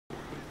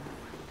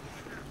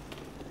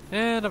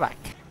And I'm back.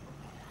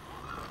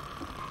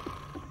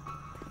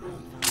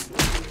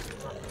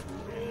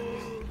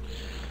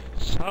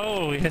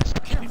 So, yes,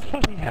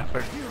 what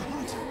happened?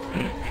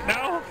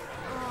 No?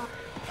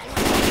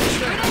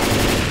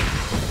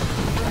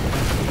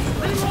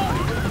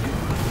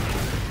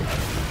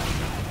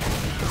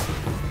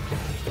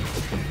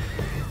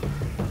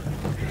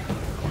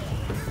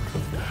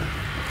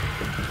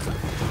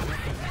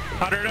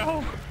 I don't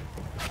know.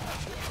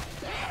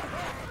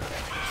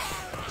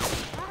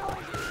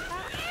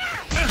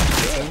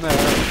 In there.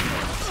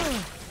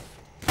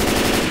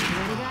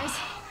 Ready, guys?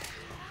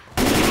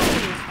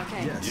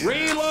 Okay. Yes.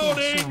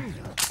 Reloading! Yeah,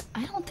 sure.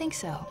 I don't think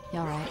so.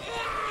 Y'all right?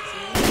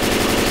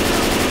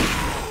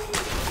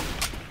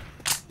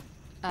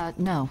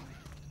 No.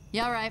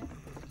 Y'all right?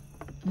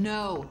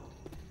 No.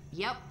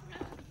 Yep.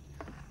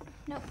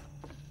 Nope.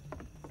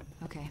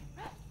 Okay.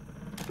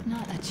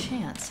 Not a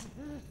chance.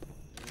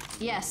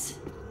 Yes.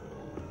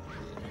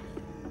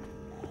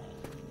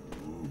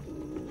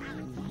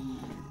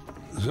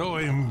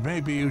 Zoe,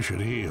 maybe you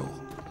should heal.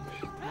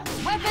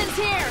 Weapons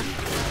here!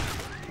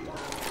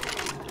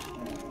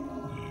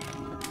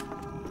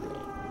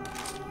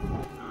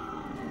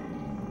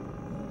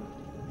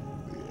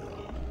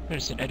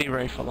 There's an Eddie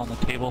rifle on the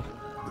table.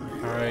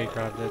 Alright,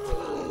 grabbed it.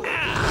 Careful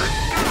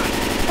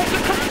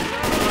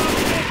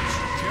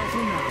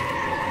now.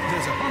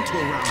 There's a hunter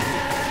around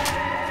here.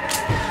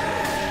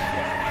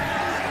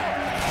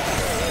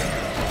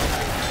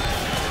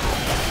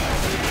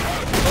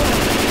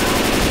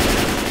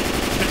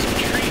 There's a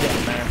tree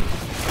down there.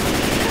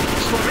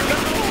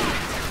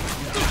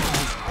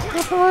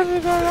 Why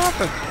did that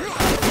happen?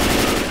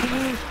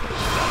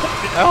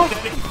 Oh!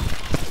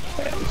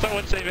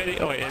 Someone save Eddie.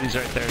 Oh wait, Eddie's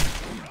right there.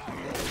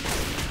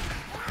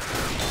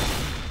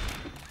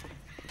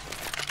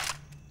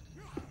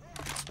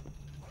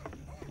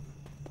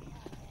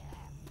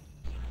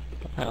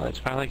 Well, it's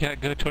finally got to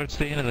go towards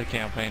the end of the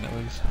campaign at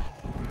least.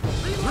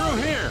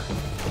 Through here!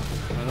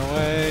 Run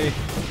away.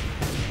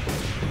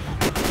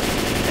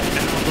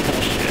 Now the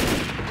bullshit.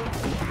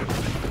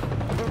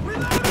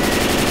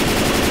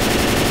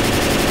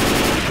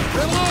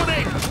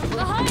 Reloading!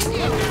 Behind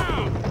you!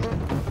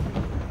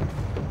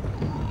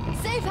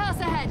 Safe house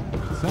ahead!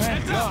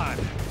 Thank God!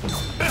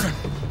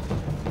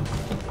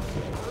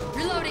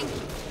 Reloading!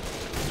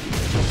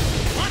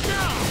 Watch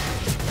out!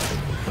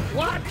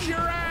 Watch your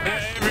ass!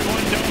 Hey,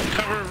 everyone, don't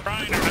cover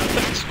Ryan or nothing.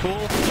 That's cool.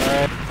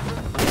 Alright.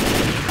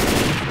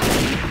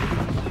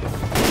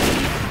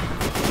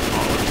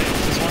 All it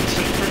takes is one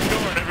safe room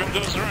door and everyone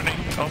goes running.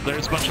 Oh,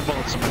 there's a bunch of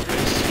bullets in my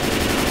face.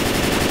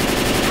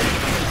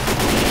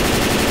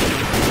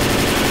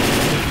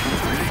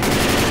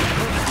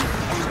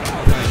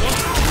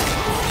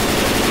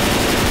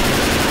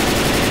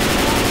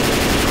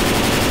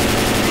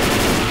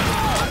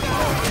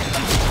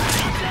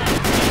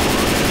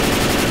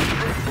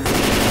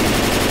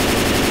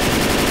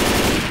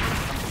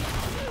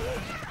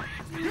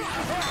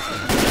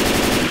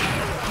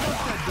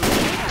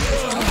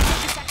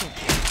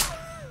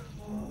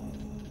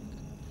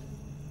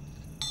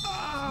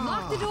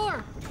 Lock the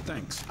door!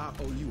 Thanks. I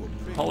owe you a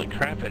big... Holy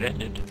crap, it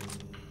ended.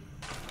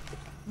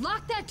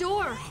 Lock that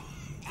door!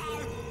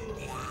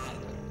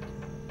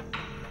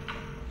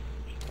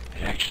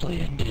 It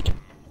actually ended.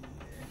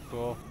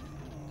 Cool.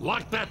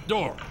 Lock that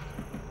door!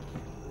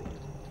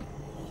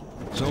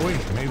 Zoe,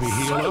 maybe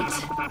heal up?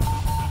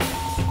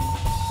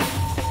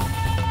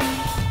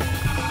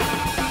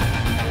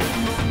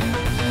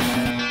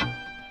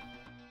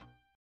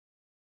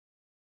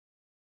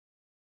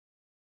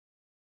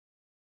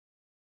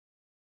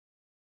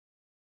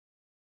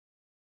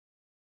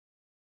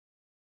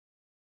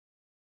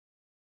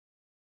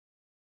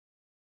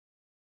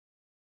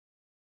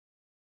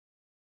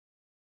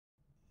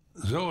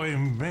 Zoe,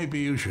 maybe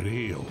you should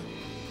heal.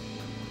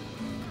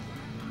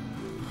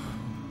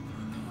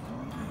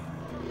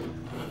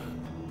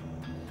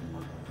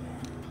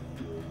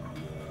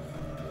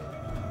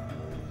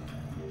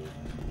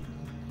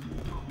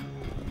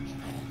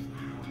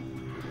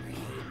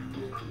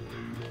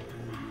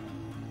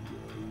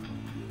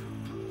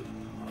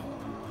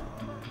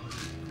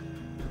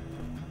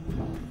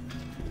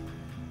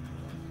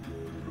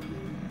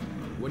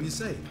 What do you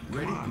say?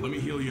 Ready? Come on, let me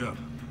heal you up.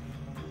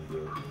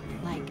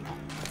 Like...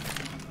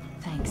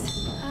 Thanks.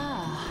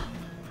 Ah...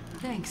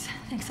 Thanks.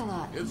 Thanks a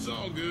lot. It's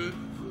all good.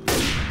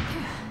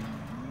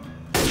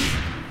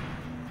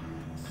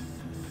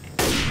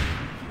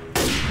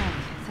 Hey,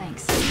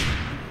 thanks.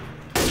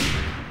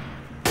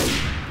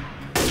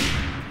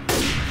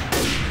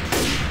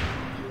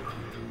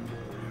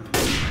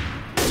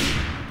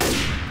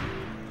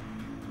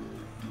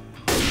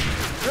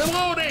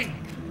 Reloading!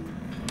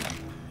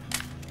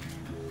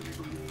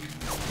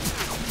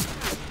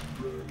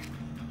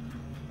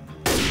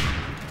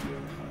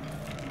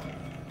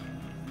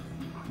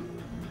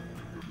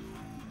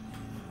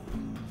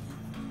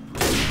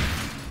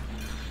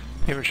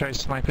 You ever try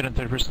sniping at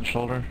their person's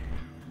shoulder?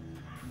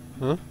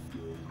 Huh?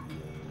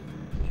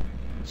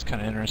 It's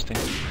kind of interesting.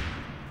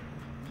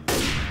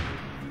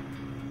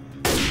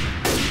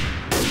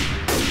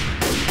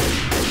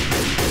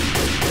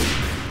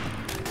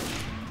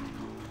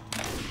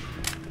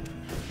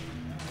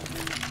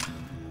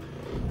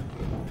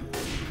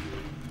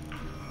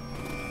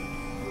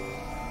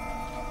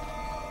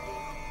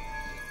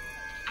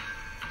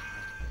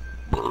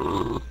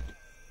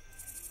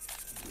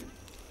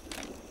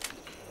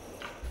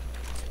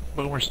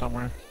 Boomer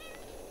somewhere.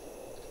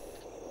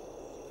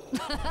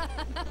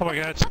 Oh my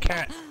god, it's a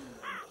cat.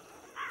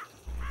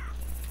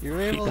 You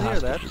were able Keep to the hear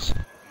that? hostages.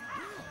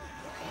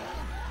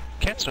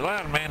 Cats are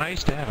loud, man. I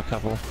used to have a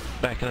couple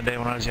back in the day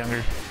when I was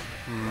younger.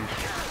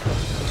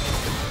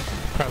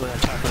 Probably on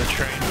top of the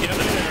train. Yeah,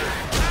 there.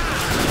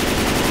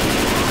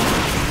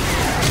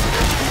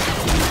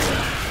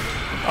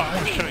 Oh, I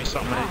want to show you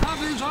something.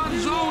 Nothing's on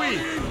Zoe!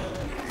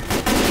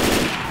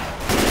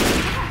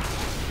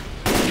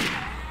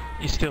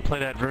 You still play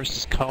that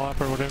versus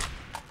co-op or whatever?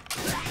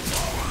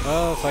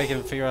 Well, if I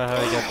can figure out how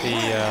to get the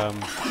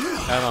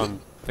add-on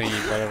thingy,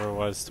 whatever it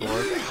was, to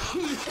work.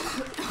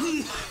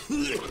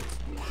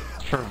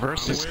 For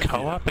versus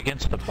co-op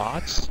against the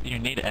bots, you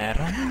need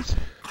add-ons?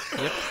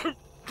 Yep.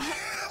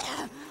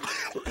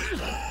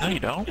 No, you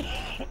don't.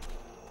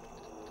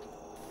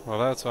 Well,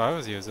 that's what I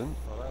was using.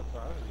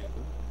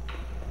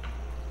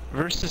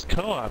 Versus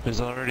co-op is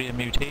already a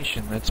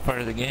mutation. That's part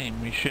of the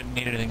game. You shouldn't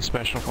need anything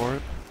special for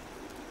it.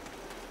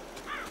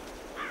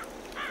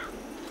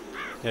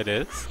 It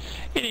is?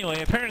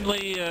 Anyway,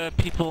 apparently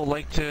people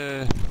like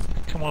to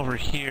come over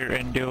here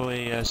and do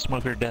a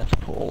smoker death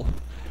pool.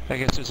 I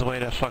guess there's a way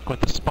to fuck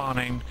with the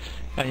spawning.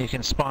 You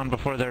can spawn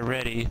before they're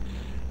ready.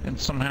 And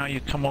somehow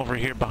you come over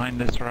here behind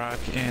this rock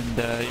and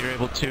you're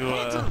able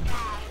to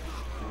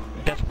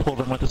death pull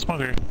them with a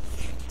smoker.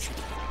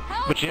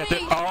 But you have to...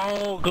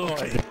 Oh,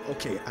 good.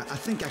 Okay, I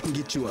think I can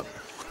get you up.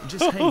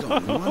 Just hang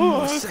on one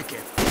more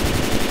second.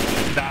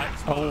 Not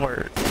a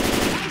word.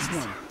 Nice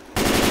one.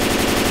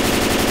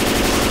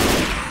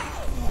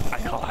 I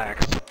call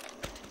hacks.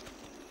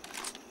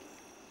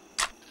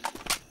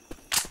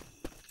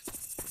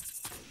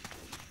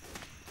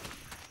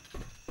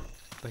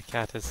 The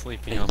cat is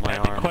sleeping on my I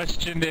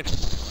just arm.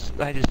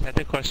 had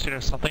to question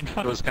if something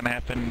fun was going to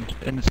happen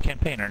in this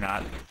campaign or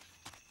not.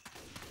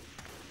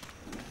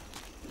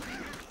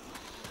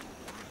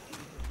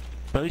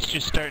 But at least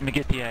you're starting to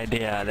get the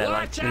idea that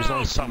like there's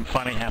always something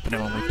funny happening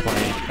when we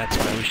play. That's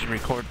why we should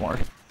record more.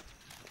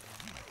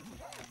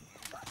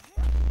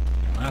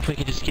 Well, if we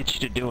could just get you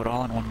to do it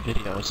all in one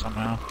video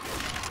somehow.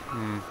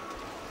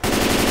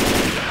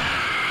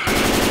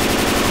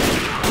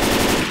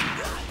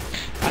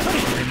 I don't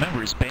even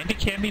remember, is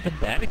Bandicam even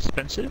that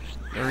expensive?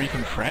 Or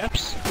even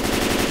fraps?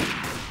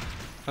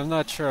 I'm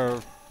not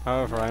sure.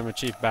 However, I'm a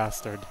cheap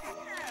bastard.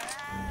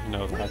 You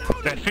know that.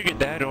 I figured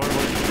that or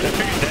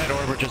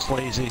we're just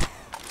lazy.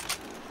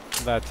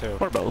 That too.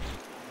 Or both.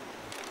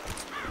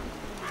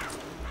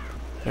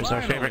 There's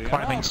our favorite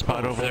climbing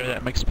spot over there,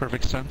 that makes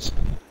perfect sense.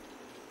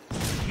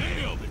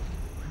 Nailed it!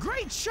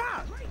 Great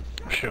shot!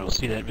 I'm sure we'll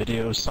see that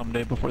video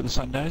someday before the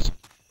sun dies.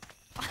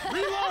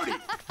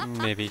 Reloading!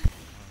 Maybe.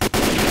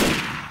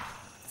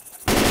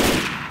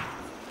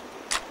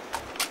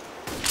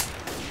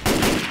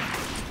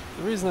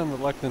 The reason I'm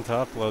reluctant to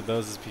upload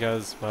those is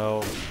because,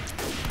 well,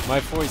 my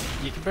voice,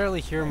 you can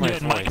barely hear my You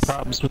had mic voice.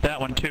 problems with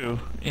that one too,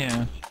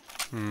 yeah.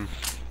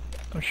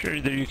 I'm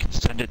sure that you can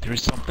send it through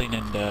something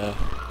and,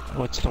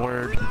 what's the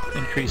word?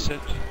 Increase it.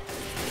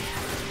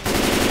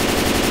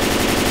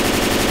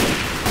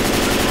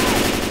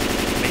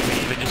 Maybe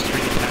even just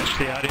reattach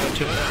the audio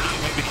to it.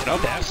 Maybe get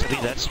Audacity,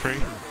 that's free.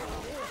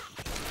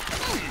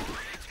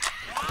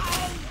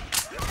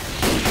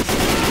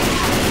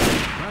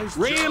 Nice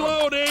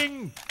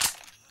Reloading!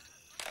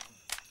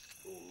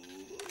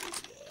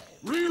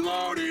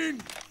 Reloading!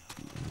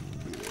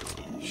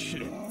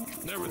 Shit,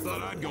 never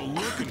thought I'd go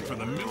looking for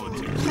the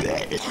military.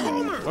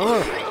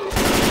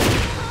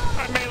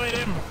 I meleeed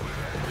him!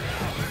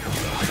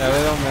 Yeah,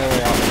 they don't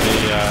melee off the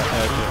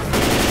edge.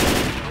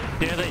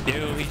 Yeah, they do.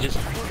 He just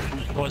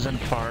wasn't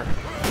far.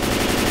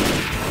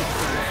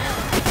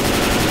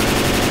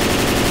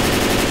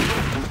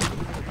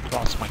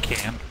 Lost my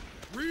can.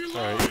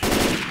 Sorry.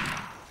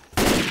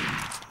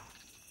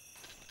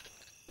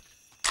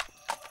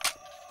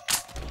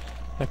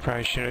 I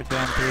probably should have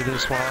gone through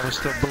this while I was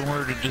still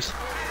boomer to just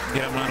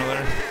get him out of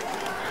there.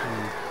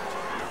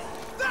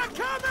 They're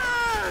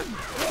coming!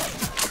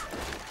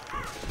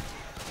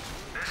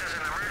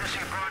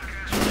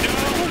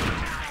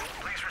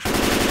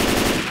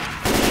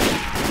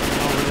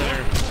 Over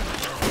there.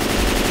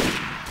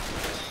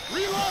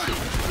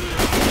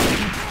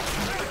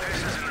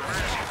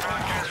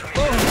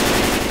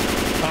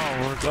 Oh,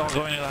 we're all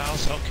going to the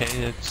house? Okay,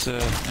 it's,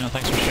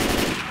 thanks for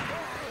sharing.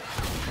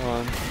 Hold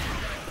on.